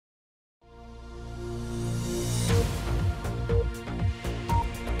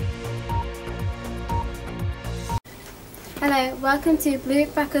Hello, welcome to Blue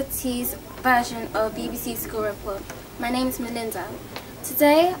Faculty's version of BBC School Report. My name is Melinda.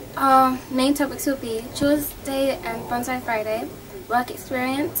 Today our main topics will be Chores Day and Bonsai Friday, Work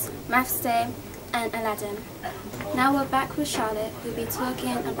Experience, Maths Day and Aladdin. Now we're back with Charlotte, who will be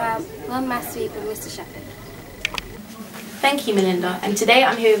talking about World Maths Week with Mr. Shepherd. Thank you, Melinda, and today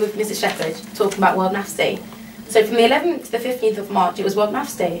I'm here with Mrs. Shepherd talking about World Maths Day. So from the 11th to the 15th of March it was World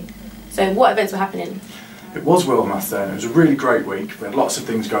Maths Day. So what events were happening? It was World Maths Day and it was a really great week. We had lots of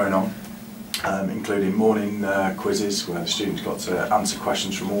things going on, including morning quizzes where the students got to answer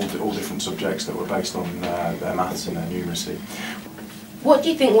questions from all different subjects that were based on their maths and their numeracy. What do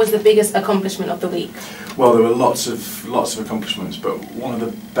you think was the biggest accomplishment of the week? Well, there were lots of accomplishments, but one of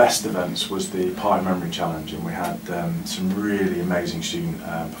the best events was the Pi Memory Challenge, and we had some really amazing student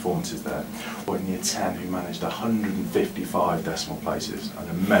performances there. In Year 10 who managed 155 decimal places, an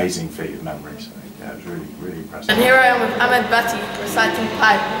amazing feat of memory. So, yeah, it was really impressive. And here I am with Ahmed Bati reciting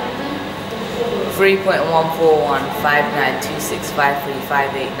pi.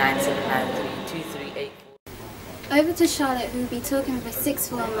 3.1415926535897932384. Over to Charlotte, who will be talking with a sixth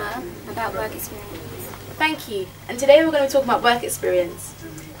former about work experience. Thank you. And today we're going to talk about work experience.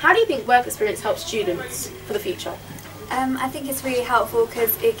 How do you think work experience helps students for the future? I think it's really helpful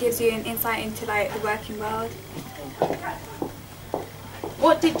because it gives you an insight into the working world.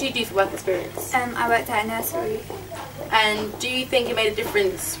 What did you do for work experience? I worked at a nursery. And do you think it made a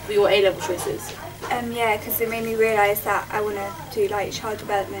difference for your A-level choices? Yeah, because it made me realise that I want to do child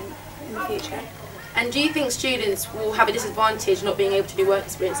development in the future. And do you think students will have a disadvantage not being able to do work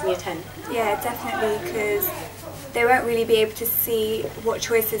experience in Year 10? Yeah, definitely, because they won't really be able to see what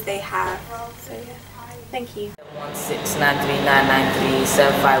choices they have. So yeah. Thank you.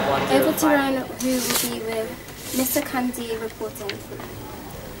 16939937510. Over to Ryan, who will be with Mr. Kandi reporting.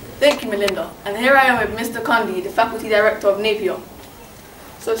 Thank you, Melinda. And here I am with Mr. Kandi, the Faculty Director of Napier.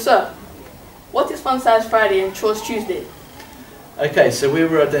 So, sir, what is Fun Size Friday and Chores Tuesday? Okay, so we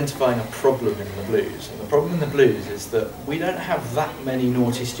were identifying a problem in the Blues, and the problem in the Blues is that we don't have that many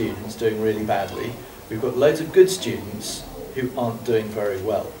naughty students doing really badly. We've got loads of good students who aren't doing very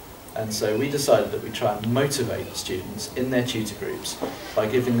well. And so we decided that we try and motivate the students in their tutor groups by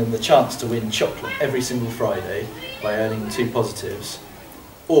giving them the chance to win chocolate every single Friday by earning 2 positives,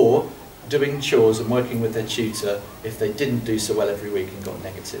 or doing chores and working with their tutor if they didn't do so well every week and got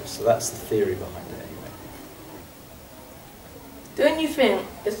negatives. So that's the theory behind it anyway. Don't you think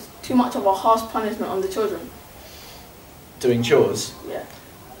it's too much of a harsh punishment on the children? Doing chores? Yeah.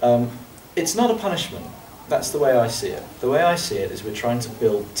 It's not a punishment. That's the way I see it. The way I see it is we're trying to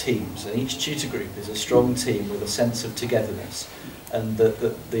build teams, and each tutor group is a strong team with a sense of togetherness. And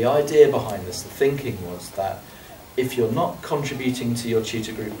the idea behind this, the thinking was that if you're not contributing to your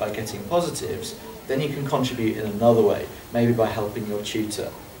tutor group by getting positives, then you can contribute in another way, maybe by helping your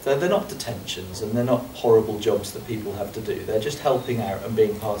tutor. So they're not detentions and they're not horrible jobs that people have to do. They're just helping out and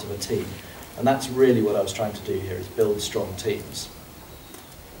being part of a team. And that's really what I was trying to do here, is build strong teams.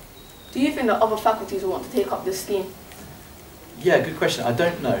 Do you think that other faculties will want to take up this scheme? Yeah, good question. I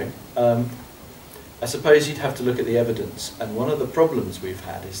don't know. I suppose you'd have to look at the evidence, and one of the problems we've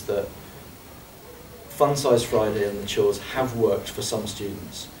had is that Fun Size Friday and the chores have worked for some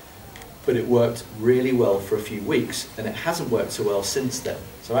students, but it worked really well for a few weeks, and it hasn't worked so well since then.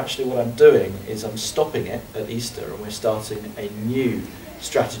 So actually what I'm doing is I'm stopping it at Easter, and we're starting a new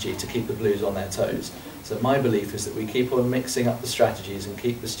strategy to keep the Blues on their toes. So my belief is that we keep on mixing up the strategies and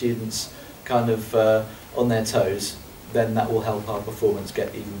keep the students kind of on their toes, then that will help our performance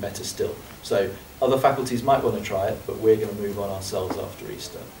get even better still. So other faculties might want to try it, but we're going to move on ourselves after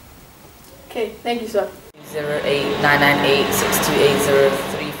Easter. Okay, thank you, sir.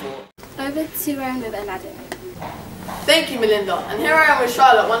 08998628034. Over to Ryan with Aladdin. Thank you, Melinda. And here I am with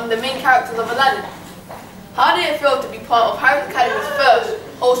Charlotte, one of the main characters of Aladdin. How did it feel to be part of Harrods Academy's first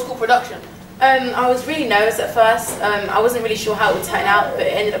whole school production? I was really nervous at first. I wasn't really sure how it would turn out, but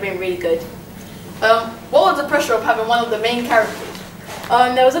it ended up being really good. What was the pressure of having one of the main characters?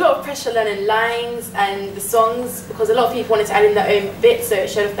 There was a lot of pressure learning lines and the songs, because a lot of people wanted to add in their own bits, so it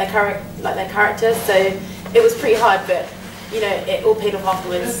showed off their characters. So it was pretty hard, but you know, it all paid off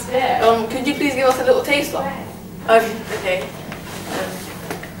afterwards. Could you please give us a little taster? Okay.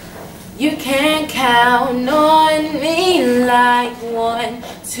 You can count on me like 1,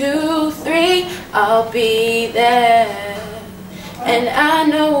 2, 3, I'll be there. And I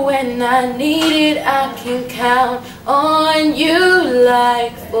know when I need it, I can count on you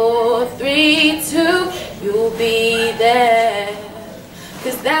like 4, 3, 2, you'll be there.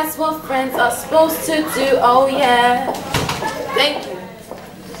 'Cause that's what friends are supposed to do, oh yeah. Thank you.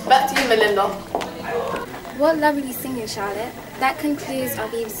 Back to you, Melinda. What lovely singing, Charlotte. That concludes our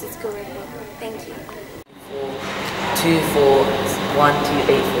BBC School Report. Thank you. 2 4 1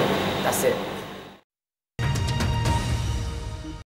 2 8 4. That's it.